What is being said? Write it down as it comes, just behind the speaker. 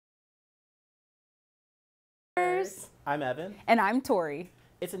I'm Evan. And I'm Tori.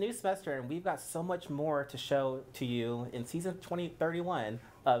 It's a new semester, and we've got so much more to show to you in season 2031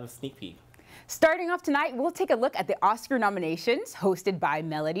 of Sneak Peek. Starting off tonight, we'll take a look at the Oscar nominations hosted by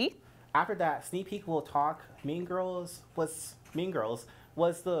Melody. After that, Sneak Peek will talk Mean Girls. Was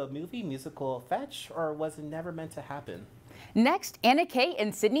the movie musical Fetch, or was it never meant to happen? Next, Anna Kay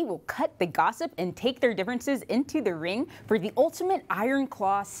and Sydney will cut the gossip and take their differences into the ring for the ultimate Iron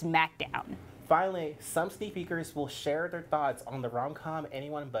Claw smackdown. Finally, some sneak peekers will share their thoughts on the rom-com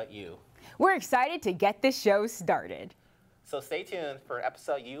Anyone But You. We're excited to get this show started. So stay tuned for an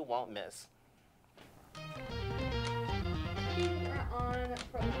episode you won't miss.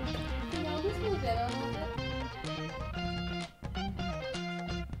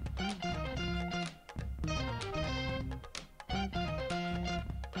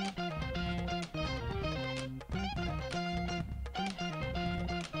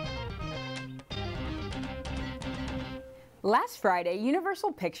 Last Friday,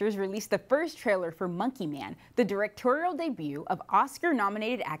 Universal Pictures released the first trailer for Monkey Man, the directorial debut of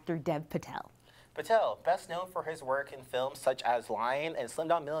Oscar-nominated actor Dev Patel. Patel, best known for his work in films such as Lion and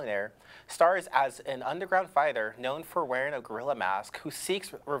Slumdog Millionaire, stars as an underground fighter known for wearing a gorilla mask who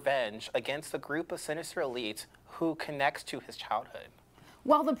seeks revenge against a group of sinister elites who connects to his childhood.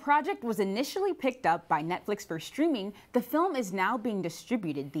 While the project was initially picked up by Netflix for streaming, the film is now being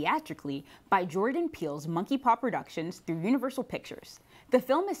distributed theatrically by Jordan Peele's Monkey Paw Productions through Universal Pictures. The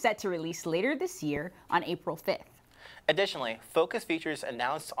film is set to release later this year on April 5th. Additionally, Focus Features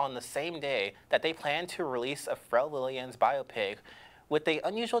announced on the same day that they plan to release a Pharrell Williams biopic with an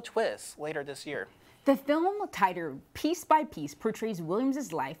unusual twist later this year. The film, titled Piece by Piece, portrays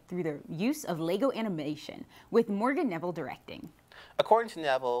Williams' life through the use of Lego animation, with Morgan Neville directing. According to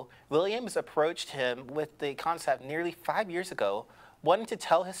Neville, Williams approached him with the concept nearly 5 years ago, wanting to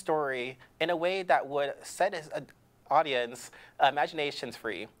tell his story in a way that would set his audience imaginations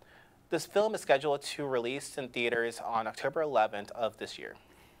free. This film is scheduled to release in theaters on October 11th of this year.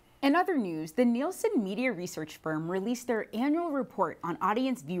 In other news, the Nielsen media research firm released their annual report on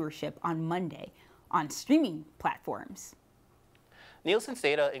audience viewership on Monday on streaming platforms. Nielsen's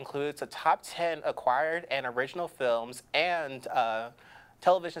data includes the top 10 acquired and original films and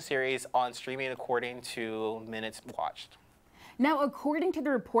television series on streaming according to minutes watched. Now, according to the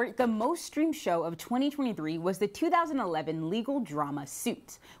report, the most streamed show of 2023 was the 2011 legal drama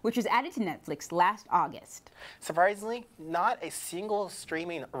Suits, which was added to Netflix last August. Surprisingly, not a single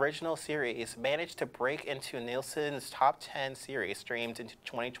streaming original series managed to break into Nielsen's top 10 series streamed in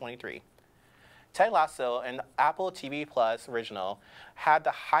 2023. Ted Lasso, an Apple TV Plus original, had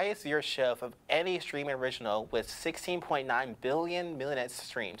the highest viewership of any streaming original with 16.9 billion minutes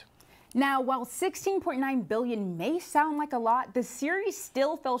streamed. Now, while 16.9 billion may sound like a lot, the series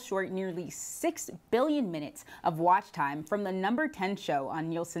still fell short nearly 6 billion minutes of watch time from the number 10 show on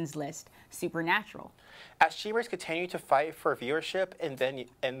Nielsen's list, Supernatural. As streamers continue to fight for viewership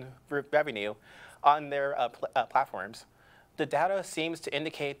and revenue on their platforms, the data seems to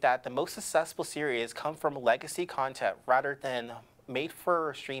indicate that the most successful series come from legacy content rather than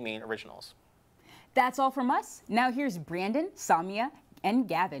made-for-streaming originals. That's all from us. Now here's Brandon, Samia, and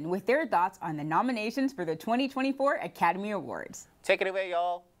Gavin with their thoughts on the nominations for the 2024 Academy Awards. Take it away,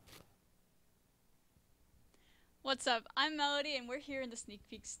 y'all. What's up? I'm Melody, and we're here in the Sneak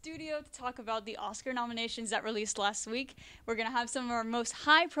Peek studio to talk about the Oscar nominations that released last week. We're going to have some of our most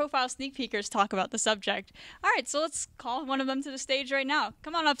high-profile sneak peekers talk about the subject. All right, so let's call one of them to the stage right now.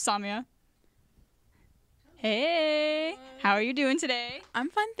 Come on up, Samia. Hey, how are you doing today?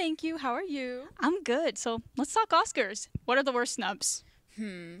 I'm fine, thank you. How are you? I'm good. So let's talk Oscars. What are the worst snubs?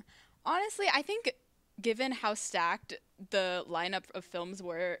 Honestly, I think given how stacked the lineup of films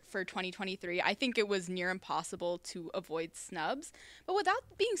were for 2023, I think it was near impossible to avoid snubs. But with that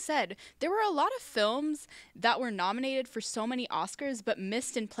being said, there were a lot of films that were nominated for so many Oscars but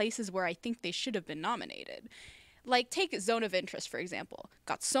missed in places where I think they should have been nominated. Like, take Zone of Interest, for example.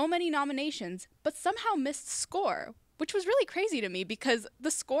 Got so many nominations, but somehow missed score, which was really crazy to me because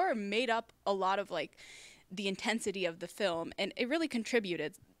the score made up a lot of, like, the intensity of the film, and it really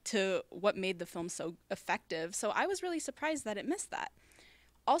contributed to what made the film so effective. So I was really surprised that it missed that.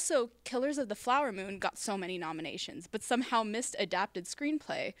 Also, Killers of the Flower Moon got so many nominations, but somehow missed adapted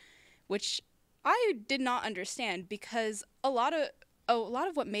screenplay, which I did not understand because a lot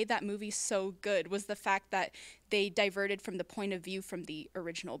of what made that movie so good was the fact that they diverted from the point of view from the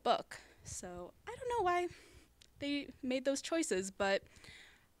original book. So I don't know why they made those choices, but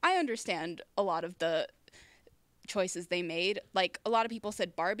I understand a lot of the choices they made. Like, a lot of people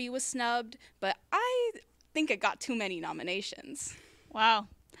said Barbie was snubbed, but I think it got too many nominations. Wow,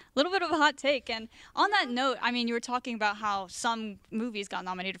 little bit of a hot take. And on that note, I mean, you were talking about how some movies got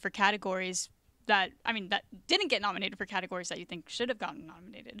nominated for categories that didn't get nominated for categories that you think should have gotten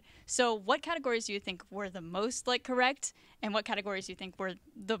nominated. So what categories do you think were the most correct, and what categories do you think were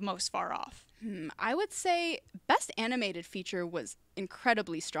the most far off? I would say Best Animated Feature was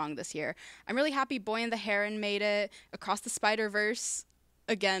incredibly strong this year. I'm really happy Boy and the Heron made it, Across the Spider-Verse,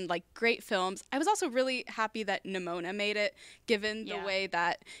 again, great films. I was also really happy that Nimona made it, given the way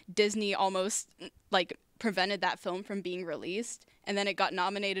that Disney almost prevented that film from being released, and then it got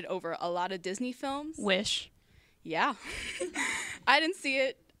nominated over a lot of Disney films. Wish. Yeah. I didn't see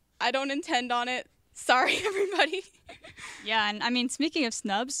it. I don't intend on it. Sorry, everybody. Yeah, and I mean, speaking of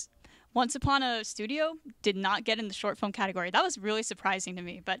snubs, Once Upon a Studio did not get in the short film category. That was really surprising to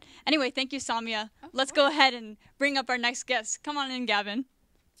me. But anyway, thank you, Samia. Let's go ahead and bring up our next guest. Come on in, Gavin.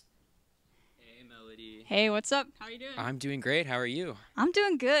 Hey, Melody. Hey, what's up? How are you doing? I'm doing great. How are you? I'm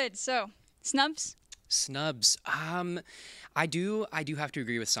doing good. So, snubs? Snubs. I do have to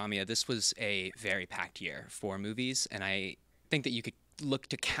agree with Samia. This was a very packed year for movies, and I think that you could look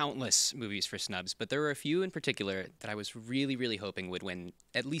to countless movies for snubs, but there were a few in particular that I was really, really hoping would win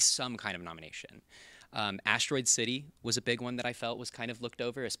at least some kind of nomination. Asteroid City was a big one that I felt was kind of looked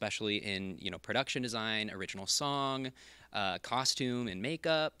over, especially in production design, original song, costume, and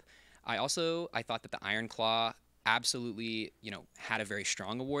makeup. I thought that the Iron Claw absolutely, had a very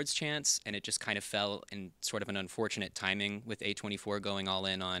strong awards chance, and it just kind of fell in sort of an unfortunate timing with A24 going all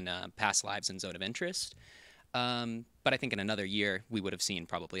in on Past Lives and Zone of Interest. But I think in another year, we would have seen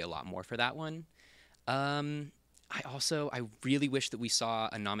probably a lot more for that one. I really wish that we saw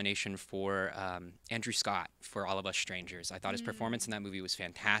a nomination for Andrew Scott for All of Us Strangers. I thought his performance in that movie was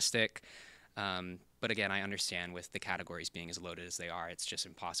fantastic. But again, I understand with the categories being as loaded as they are, it's just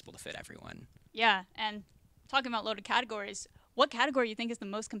impossible to fit everyone. Yeah, and talking about loaded categories, what category do you think is the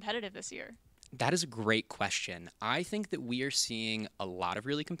most competitive this year? That is a great question. I think that we are seeing a lot of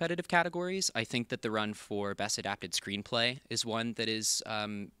really competitive categories. I think that the run for Best Adapted Screenplay is one that is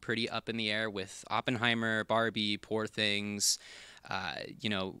pretty up in the air with Oppenheimer, Barbie, Poor Things.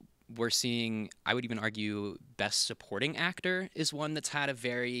 We're seeing, I would even argue, Best Supporting Actor is one that's had a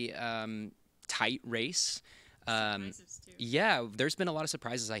very tight race. Yeah, there's been a lot of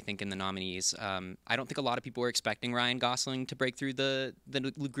surprises, I think, in the nominees. I don't think a lot of people were expecting Ryan Gosling to break through the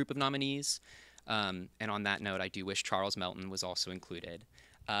group of nominees. And on that note, I do wish Charles Melton was also included.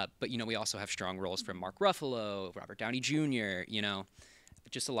 But, we also have strong roles from Mark Ruffalo, Robert Downey Jr.,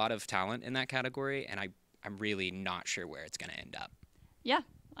 just a lot of talent in that category. And I'm really not sure where it's going to end up. Yeah.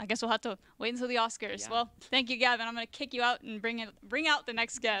 I guess we'll have to wait until the Oscars. Yeah. Well, thank you, Gavin. I'm going to kick you out and bring out the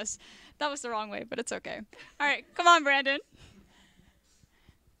next guest. That was the wrong way, but it's okay. All right, come on, Brandon.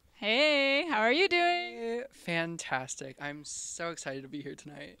 Hey, how are you doing? Hey, fantastic. I'm so excited to be here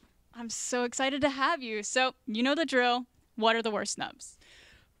tonight. I'm so excited to have you. So, you know the drill. What are the worst snubs?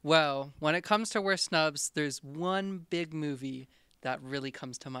 Well, when it comes to worst snubs, there's one big movie that really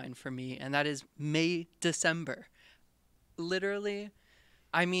comes to mind for me, and that is May December. Literally,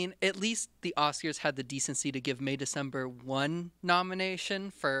 I mean, at least the Oscars had the decency to give May December one nomination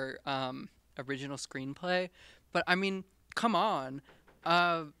for original screenplay. But, I mean, come on.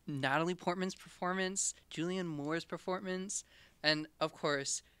 Natalie Portman's performance, Julianne Moore's performance, and, of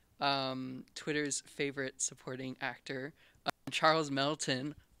course, Twitter's favorite supporting actor, Charles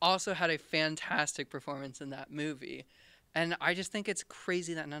Melton, also had a fantastic performance in that movie. And I just think it's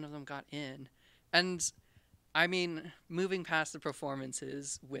crazy that none of them got in. And I mean, moving past the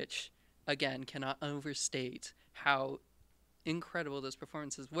performances, which, again, cannot overstate how incredible those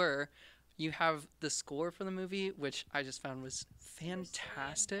performances were, you have the score for the movie, which I just found was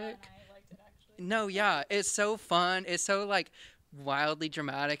fantastic. I liked it, actually. No, yeah, it's so fun. It's so, wildly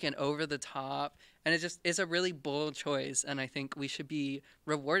dramatic and over the top. And it's a really bold choice. And I think we should be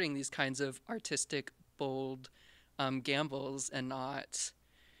rewarding these kinds of artistic, bold gambles and not...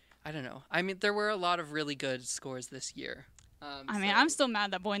 I don't know. I mean, there were a lot of really good scores this year. I'm still mad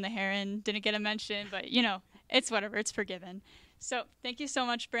that Boy and the Heron didn't get a mention, but, it's whatever. It's forgiven. So thank you so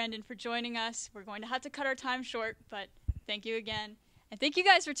much, Brandon, for joining us. We're going to have to cut our time short, but thank you again. And thank you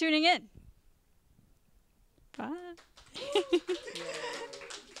guys for tuning in. Bye.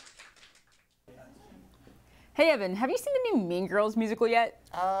 Hey, Evan, have you seen the new Mean Girls musical yet?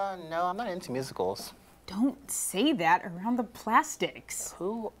 No, I'm not into musicals. Don't say that around the plastics.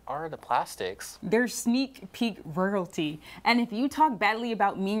 Who are the plastics? They're sneak peek royalty. And if you talk badly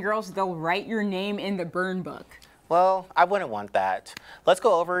about Mean Girls, they'll write your name in the burn book. Well, I wouldn't want that. Let's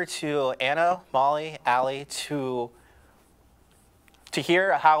go over to Anna, Molly, Allie to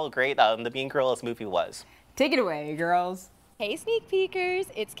hear how great the Mean Girls movie was. Take it away, girls. Hey sneak peekers,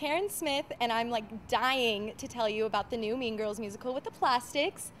 it's Karen Smith, and I'm like dying to tell you about the new Mean Girls musical with the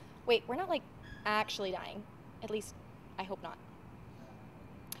plastics. Wait, we're not like actually dying. At least, I hope not.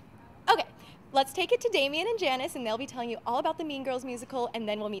 Okay, let's take it to Damien and Janice, and they'll be telling you all about the Mean Girls musical, and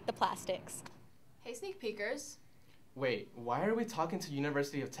then we'll meet the plastics. Hey, sneak peekers. Wait, why are we talking to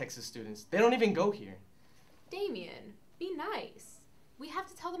University of Texas students? They don't even go here. Damien, be nice. We have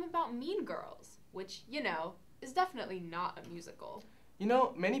to tell them about Mean Girls, which, you know, is definitely not a musical. You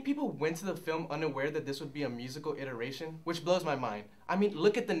know, many people went to the film unaware that this would be a musical iteration, which blows my mind. I mean,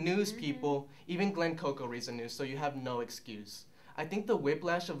 look at the news, people. Even Glenn Coco reads the news, so you have no excuse. I think the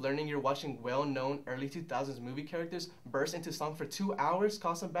whiplash of learning you're watching well-known early 2000s movie characters burst into song for 2 hours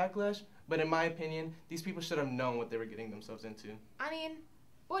caused some backlash, but in my opinion, these people should have known what they were getting themselves into. I mean,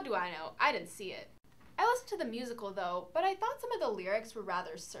 what do I know? I didn't see it. I listened to the musical, though, but I thought some of the lyrics were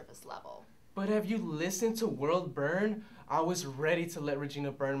rather surface level. But have you listened to World Burn? I was ready to let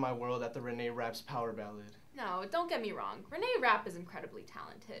Regina burn my world at the Renee Rapp's power ballad. No, don't get me wrong. Renee Rapp is incredibly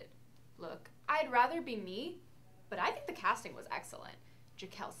talented. Look, I'd rather be me, but I think the casting was excellent.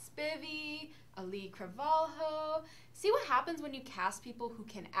 Jaquel Spivey, Ali Cravalho. See what happens when you cast people who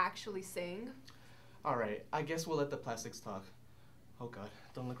can actually sing? Alright, I guess we'll let the plastics talk. Oh god,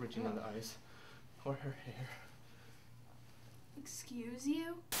 don't look Regina in the eyes. Or her hair. Excuse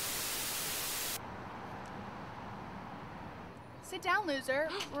you? Sit down, loser.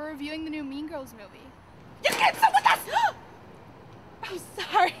 We're reviewing the new Mean Girls movie. You can't sit with us! I'm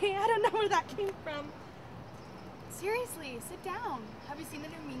sorry, I don't know where that came from. Seriously, sit down. Have you seen the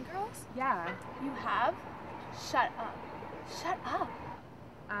new Mean Girls? Yeah. You have? Shut up. Shut up.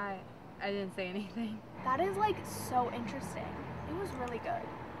 I didn't say anything. That is like so interesting. It was really good.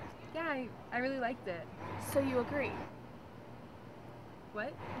 Yeah, I really liked it. So you agree?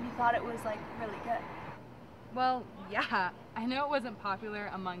 What? You thought it was like really good. Well, yeah. I know it wasn't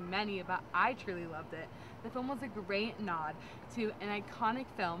popular among many, but I truly loved it. The film was a great nod to an iconic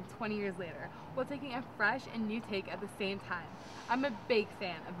film 20 years later, while taking a fresh and new take at the same time. I'm a big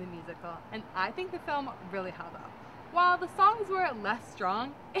fan of the musical, and I think the film really held up. While the songs were less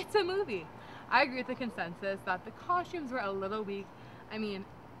strong, it's a movie. I agree with the consensus that the costumes were a little weak. I mean,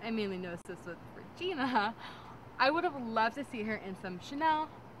 I mainly noticed this with Regina. I would have loved to see her in some Chanel,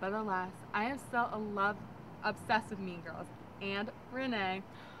 but alas, I am still obsessed with Mean Girls and Renee.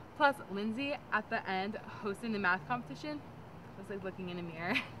 Plus, Lindsay at the end hosting the math competition was like looking in a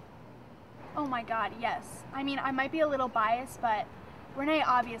mirror. Oh my god, yes. I mean, I might be a little biased, but Renee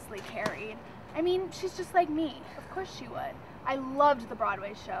obviously carried. I mean, she's just like me. Of course she would. I loved the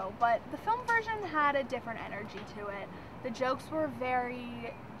Broadway show, but the film version had a different energy to it. The jokes were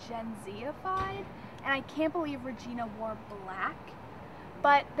very Gen Z-ified, and I can't believe Regina wore black.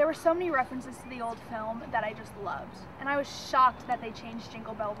 But there were so many references to the old film that I just loved, and I was shocked that they changed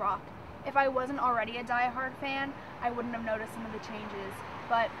Jingle Bell Rock. If I wasn't already a die-hard fan, I wouldn't have noticed some of the changes.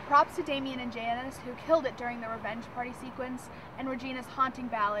 But props to Damien and Janice, who killed it during the revenge party sequence, and Regina's haunting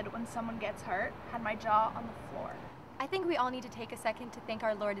ballad, When Someone Gets Hurt, had my jaw on the floor. I think we all need to take a second to thank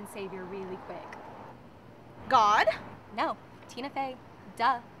our Lord and Savior really quick. God? No, Tina Fey.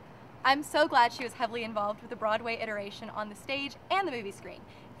 Duh. I'm so glad she was heavily involved with the Broadway iteration on the stage and the movie screen.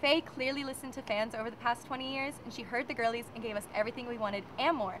 Faye clearly listened to fans over the past 20 years, and she heard the girlies and gave us everything we wanted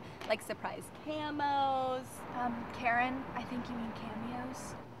and more, like surprise camos. Karen, I think you mean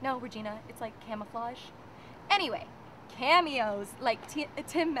cameos? No, Regina, it's like camouflage. Anyway, cameos, like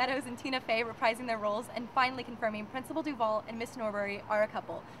Tim Meadows and Tina Fey reprising their roles and finally confirming Principal Duval and Miss Norbury are a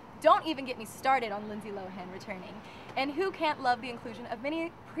couple. Don't even get me started on Lindsay Lohan returning. And who can't love the inclusion of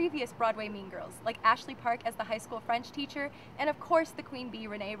many previous Broadway Mean Girls, like Ashley Park as the high school French teacher, and of course the Queen Bee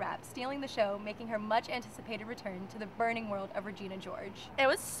Renee Rapp, stealing the show, making her much anticipated return to the burning world of Regina George. It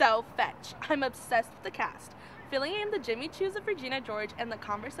was so fetch. I'm obsessed with the cast. Filling in the Jimmy Choos of Regina George and the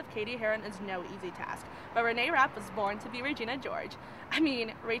Converse of Katie Heron is no easy task, but Renee Rapp was born to be Regina George. I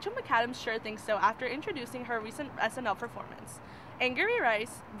mean, Rachel McAdams sure thinks so after introducing her recent SNL performance. Angry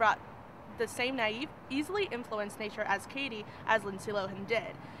Rice brought the same naive, easily influenced nature as Katie as Lindsay Lohan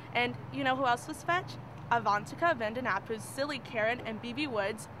did. And you know who else was fetch? Avantika Vandenapu's silly Karen and BB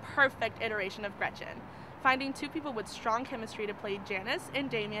Wood's perfect iteration of Gretchen. Finding two people with strong chemistry to play Janice and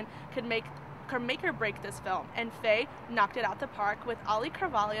Damien could make or break this film, and Faye knocked it out the park with Ali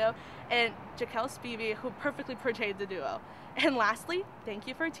Carvalho and Jaquel Spivey, who perfectly portrayed the duo. And lastly, thank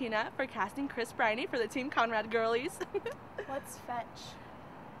you for Tina for casting Chris Briney for the Team Conrad girlies. What's fetch?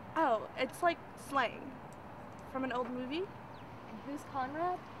 Oh, it's like slang from an old movie. And who's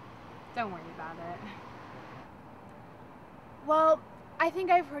Conrad? Don't worry about it. Well, I think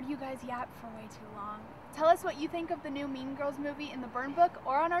I've heard you guys yap for way too long. Tell us what you think of the new Mean Girls movie in the Burn Book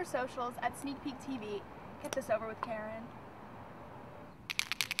or on our socials at Sneak Peek TV. Get this over with, Karen.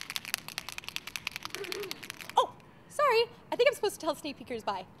 Oh, sorry. I think I'm supposed to tell sneak peekers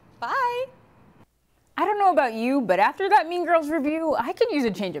bye. Bye. I don't know about you, but after that Mean Girls review, I could use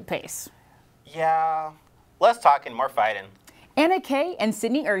a change of pace. Yeah, less talking, more fighting. Anna Kay and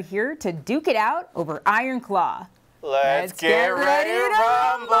Sydney are here to duke it out over Iron Claw. Let's get ready to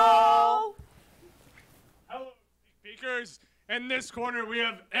rumble! Hello, sneak peekers. In this corner, we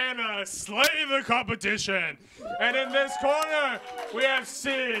have Anna slay the competition. And in this corner, we have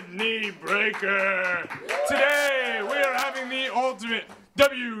Sydney Breaker. Today, we are having the ultimate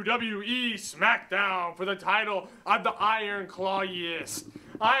WWE SmackDown for the title of the Iron Clawist.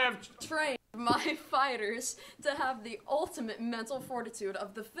 I have trained my fighters to have the ultimate mental fortitude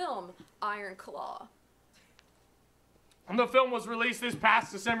of the film Iron Claw. The film was released this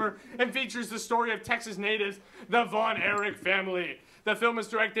past December and features the story of Texas natives, the Von Erich family. The film is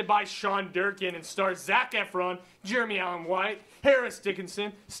directed by Sean Durkin and stars Zac Efron, Jeremy Allen White, Harris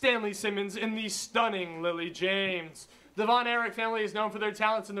Dickinson, Stanley Simmons, and the stunning Lily James. The Von Erich family is known for their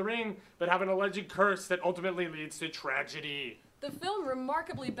talents in the ring, but have an alleged curse that ultimately leads to tragedy. The film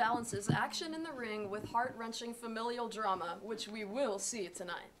remarkably balances action in the ring with heart-wrenching familial drama, which we will see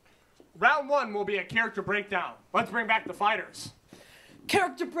tonight. Round 1 will be a character breakdown. Let's bring back the fighters.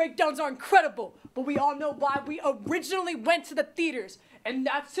 Character breakdowns are incredible, but we all know why we originally went to the theaters, and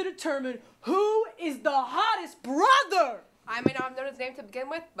that's to determine who is the hottest brother! I may not have known his name to begin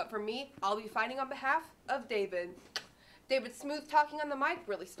with, but for me, I'll be fighting on behalf of David. David's smooth talking on the mic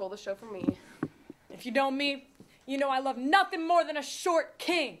really stole the show from me. If you know me, you know I love nothing more than a short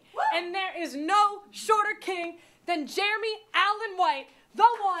king. Woo! And there is no shorter king than Jeremy Allen White, the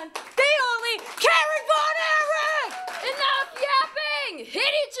one, the only, Karen Von Erich! Enough yapping!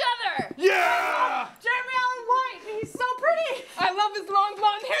 Hit each other! Yeah! Jeremy Allen White, he's so pretty! I love his long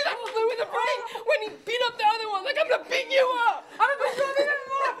blonde hair that flew in the ring when he beat up the other one. Like, I'm gonna beat you up! I'm gonna beat you up even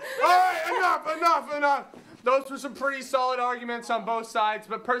more! Alright, enough! Those were some pretty solid arguments on both sides,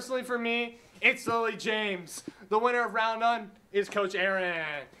 but personally for me, it's Lily James. The winner of round 1 is Coach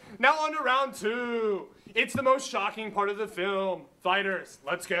Aaron. Now on to round 2. It's the most shocking part of the film. Fighters,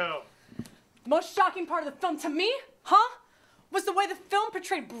 let's go. The most shocking part of the film to me, was the way the film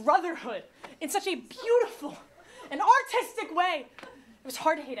portrayed brotherhood in such a beautiful and artistic way. It was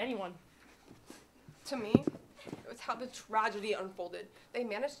hard to hate anyone. To me, it was how the tragedy unfolded. They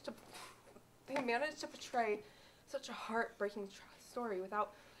managed to portray such a heartbreaking story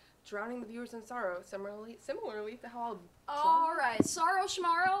without drowning the viewers in sorrow, similarly to how All right, Sorrow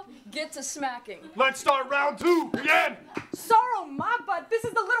Schmarrow, get to smacking. Let's start round 2, begin! Sorrow, my butt, this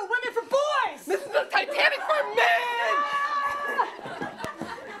is the Little Women for boys! This is the Titanic for men!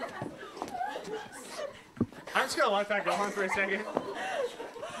 I'm just gonna let that go on for a second.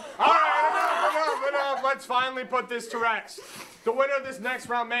 Alright, enough. Let's finally put this to rest. The winner of this next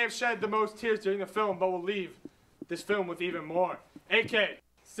round may have shed the most tears during the film, but will leave this film with even more. AK,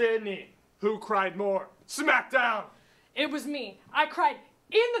 Sydney, who cried more? Smackdown! It was me. I cried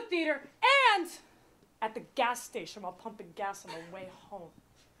in the theater and at the gas station while pumping gas on the way home.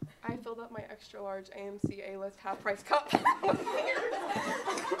 I filled up my extra large AMC A-list half-price cup. Thank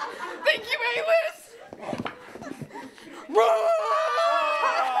you, A-list!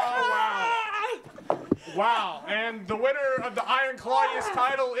 Wow, and the winner of the Iron Clawist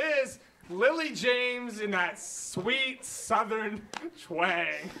title is Lily James in that sweet southern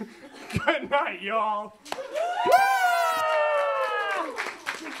twang. Good night, y'all.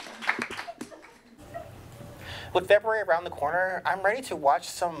 With February around the corner, I'm ready to watch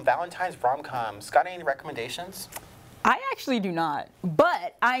some Valentine's rom-coms. Got any recommendations? I actually do not,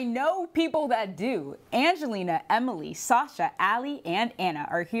 but I know people that do. Angelina, Emily, Sasha, Allie, and Anna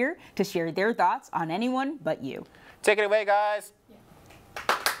are here to share their thoughts on Anyone But You. Take it away, guys.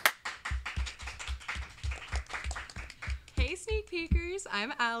 Hey, sneak peekers.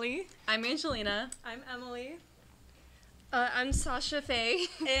 I'm Allie. I'm Angelina. I'm Emily. I'm Sasha Faye.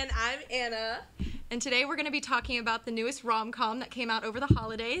 And I'm Anna. And today we're going to be talking about the newest rom-com that came out over the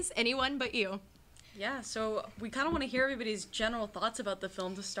holidays, Anyone But You. Yeah, so we kind of want to hear everybody's general thoughts about the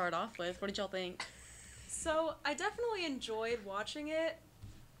film to start off with. What did y'all think? So, I definitely enjoyed watching it,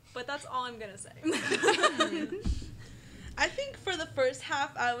 but that's all I'm going to say. I think for the first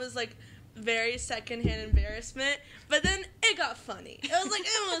half, I was like very secondhand embarrassment, but then it got funny.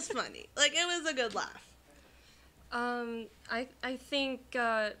 It was funny. Like, it was a good laugh. I think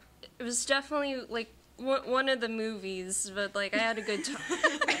it was definitely like one of the movies, but like I had a good time.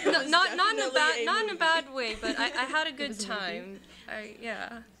 not in a bad way, but I had a good time.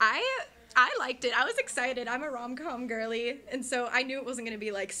 Yeah. I I liked it. I was excited. I'm a rom-com girly, and so I knew it wasn't going to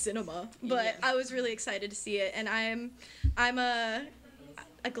be like cinema, but I was really excited to see it. And I'm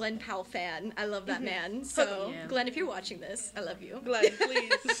a Glenn Powell fan. I love that man. So Glenn, if you're watching this, I love you. Glenn,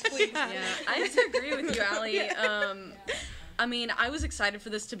 please, please. Yeah, I have to agree with you, Allie. I mean, I was excited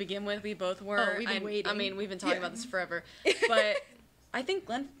for this to begin with. We both were. Oh, we've been waiting. I mean, we've been talking about this forever. But I think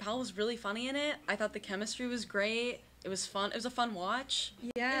Glenn Powell was really funny in it. I thought the chemistry was great. It was fun. It was a fun watch.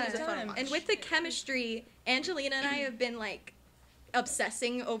 Yeah. It was a fun watch. And with the chemistry, Angelina and I have been like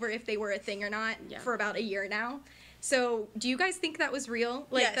obsessing over if they were a thing or not for about a year now. So, do you guys think that was real?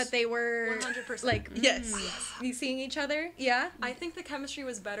 Like that they were 100%. like seeing each other? Yeah. I think the chemistry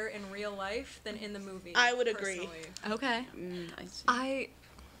was better in real life than in the movie. I would agree. Okay. I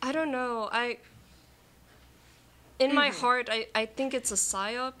don't know. In my heart, I think it's a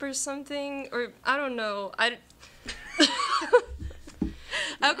psyop or something, or I don't know.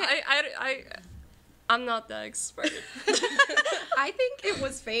 I'm not the expert. I think it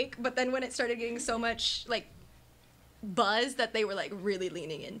was fake, but then when it started getting so much like buzz that they were like really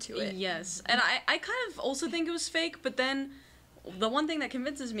leaning into it. Yes, and I kind of also think it was fake, but then the one thing that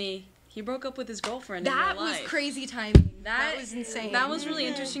convinces me, he broke up with his girlfriend in real life. That was crazy timing. That was insane. That was really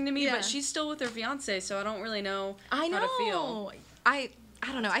interesting to me, but she's still with her fiance, so I don't really know how to feel. I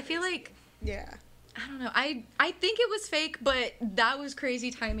don't know. I feel like I don't know. I think it was fake, but that was crazy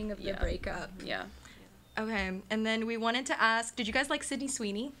timing of the breakup. Yeah. Okay, and then we wanted to ask, did you guys like Sydney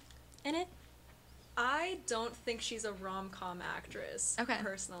Sweeney in it? I don't think she's a rom-com actress,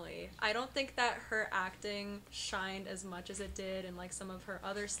 personally. I don't think that her acting shined as much as it did in like some of her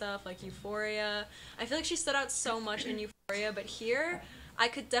other stuff, like Euphoria. I feel like she stood out so much in Euphoria, but here, I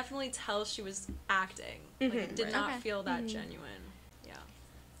could definitely tell she was acting. Like, it did not feel that genuine. Yeah.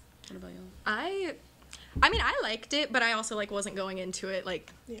 What about you? I mean, I liked it, but I also like wasn't going into it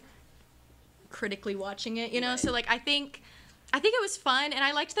like critically watching it, you know? So like I think it was fun, and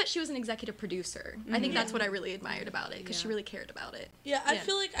I liked that she was an executive producer. I think that's what I really admired about it, because she really cared about it. Yeah, I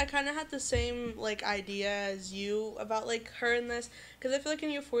feel like I kind of had the same, like, idea as you about, like, her in this, because I feel like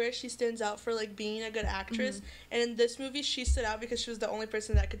in Euphoria, she stands out for, like, being a good actress, and in this movie, she stood out because she was the only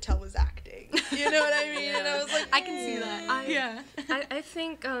person that I could tell was acting. You know what I mean? And I was like, I can see that. I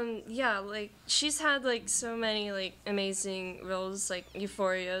think, like, she's had, like, so many, like, amazing roles, like,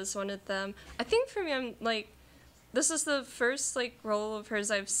 Euphoria is one of them. I think for me, I'm, like, this is the first, like, role of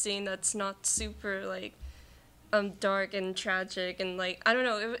hers I've seen that's not super, like, dark and tragic, and, like, I don't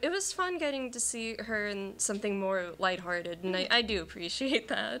know, it was fun getting to see her in something more lighthearted, and I do appreciate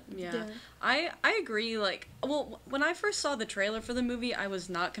that. Yeah. I agree, like, well, when I first saw the trailer for the movie, I was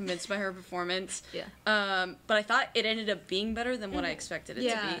not convinced by her performance. But I thought it ended up being better than what I expected it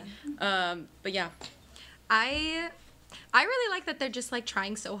to be. But yeah. I really like that they're just like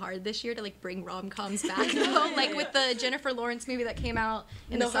trying so hard this year to like bring rom-coms back though. Like with the Jennifer Lawrence movie that came out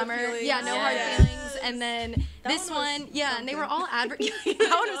in the summer. Yeah, No Hard Feelings. And then this one, and they were all that one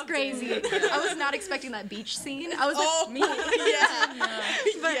was crazy. I was not expecting that beach scene. I was like, me.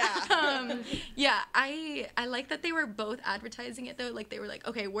 I like that they were both advertising it though. Like they were like,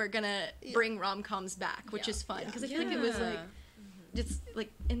 okay, we're gonna bring rom-coms back, which is fun because I feel like it was like just like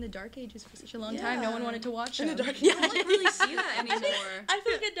in the dark ages for such a long time, no one wanted to watch in them. the dark. I don't really see that anymore. I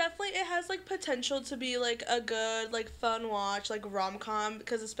feel like it has like potential to be like a good like fun watch, like rom-com,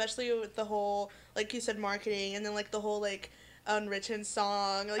 because especially with the whole, like you said, marketing, and then like the whole like Unwritten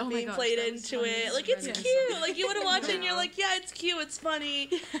song like being played into it. Like it's cute. Like you want to watch it and you're like, yeah, it's cute, it's funny.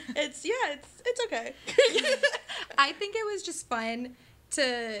 It's okay. I think it was just fun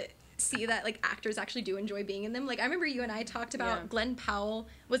to see that like actors actually do enjoy being in them. Like I remember you and I talked about Glenn Powell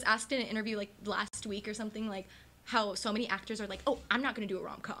was asked in an interview like last week or something, like how so many actors are like, oh, I'm not gonna do a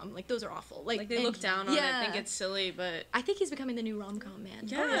rom-com, like those are awful, like they look down on it, think it's silly, but I think he's becoming the new rom-com man.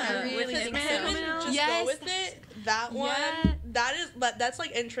 I really think so. Just go with it. That one, that's like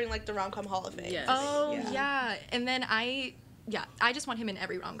entering like the rom-com Hall of Fame. And then I just want him in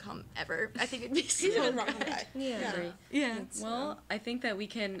every rom-com ever. I think it'd be so he's a good rom-com guy. Well, I think that we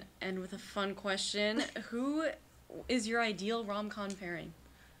can end with a fun question. Who is your ideal rom-com pairing?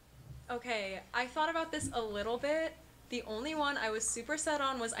 Okay, I thought about this a little bit. The only one I was super set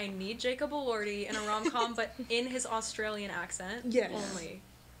on was I need Jacob Elordi in a rom-com, but in his Australian accent only.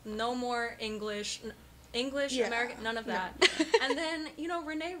 No more English, American, none of that. And then,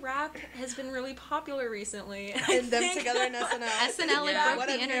 Renee Rapp has been really popular recently. And them together in SNL. SNL broke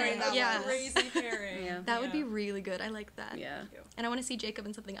the internet. Crazy pairing. That would be really good. I like that. Yeah. And I want to see Jacob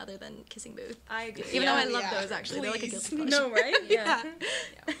in something other than Kissing Booth. I agree. Even though I love those, actually. They're like a guilty pleasure. No, right? Yeah.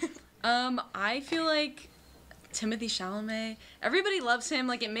 I feel like Timothée Chalamet. Everybody loves him.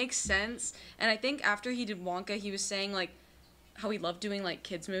 Like, it makes sense. And I think after he did Wonka, he was saying, like, how he loved doing, like,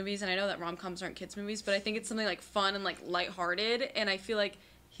 kids movies. And I know that rom-coms aren't kids movies, but I think it's something, like, fun and, like, lighthearted. And I feel like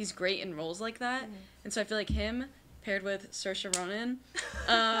he's great in roles like that. And so I feel like him paired with Saoirse Ronan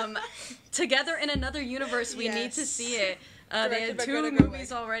together in another universe, we need to see it. They had 2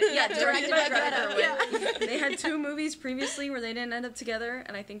 movies already. Yeah, directed by Greta Gerwig. They had 2 movies previously where they didn't end up together,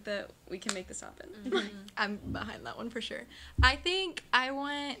 and I think that we can make this happen. I'm behind that one for sure. I think I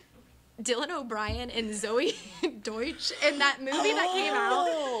want Dylan O'Brien and Zoe Deutsch in that movie that came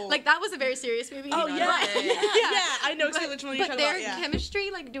out. Like, that was a very serious movie. Oh, yeah. I know exactly which one you're talking about. But their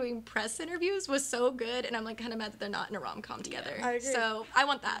chemistry, like, doing press interviews was so good, and I'm, like, kind of mad that they're not in a rom-com together. I agree. So, I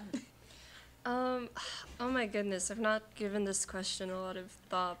want that. Oh my goodness, I've not given this question a lot of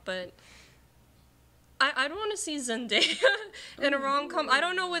thought, but I don't want to see Zendaya in a rom-com. I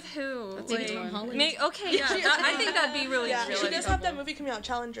don't know with who. Maybe Tom Holland. Okay, yeah, I think that'd be really Yeah, really she does have that movie coming out,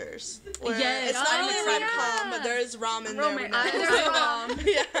 Challengers. Where Yes. It's not really a rom-com, but there is rom in there.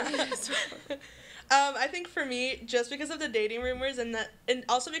 I think for me, just because of the dating rumors and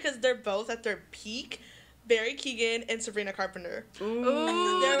also because they're both at their peak, Barry Keoghan and Sabrina Carpenter. Ooh,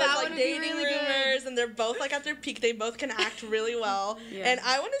 there was that like would dating be really rumors, good. and they're both like at their peak. They both can act really well, and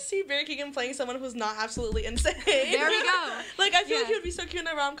I want to see Barry Keoghan playing someone who's not absolutely insane. There we go. Like, I feel like he would be so cute in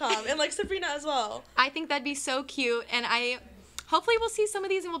a rom-com, and like Sabrina as well. I think that'd be so cute, and hopefully we'll see some of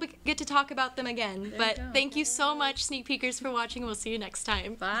these and we'll get to talk about them again. But thank you so much, sneak peekers, for watching. We'll see you next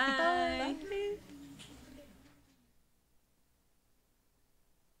time. Bye. Bye.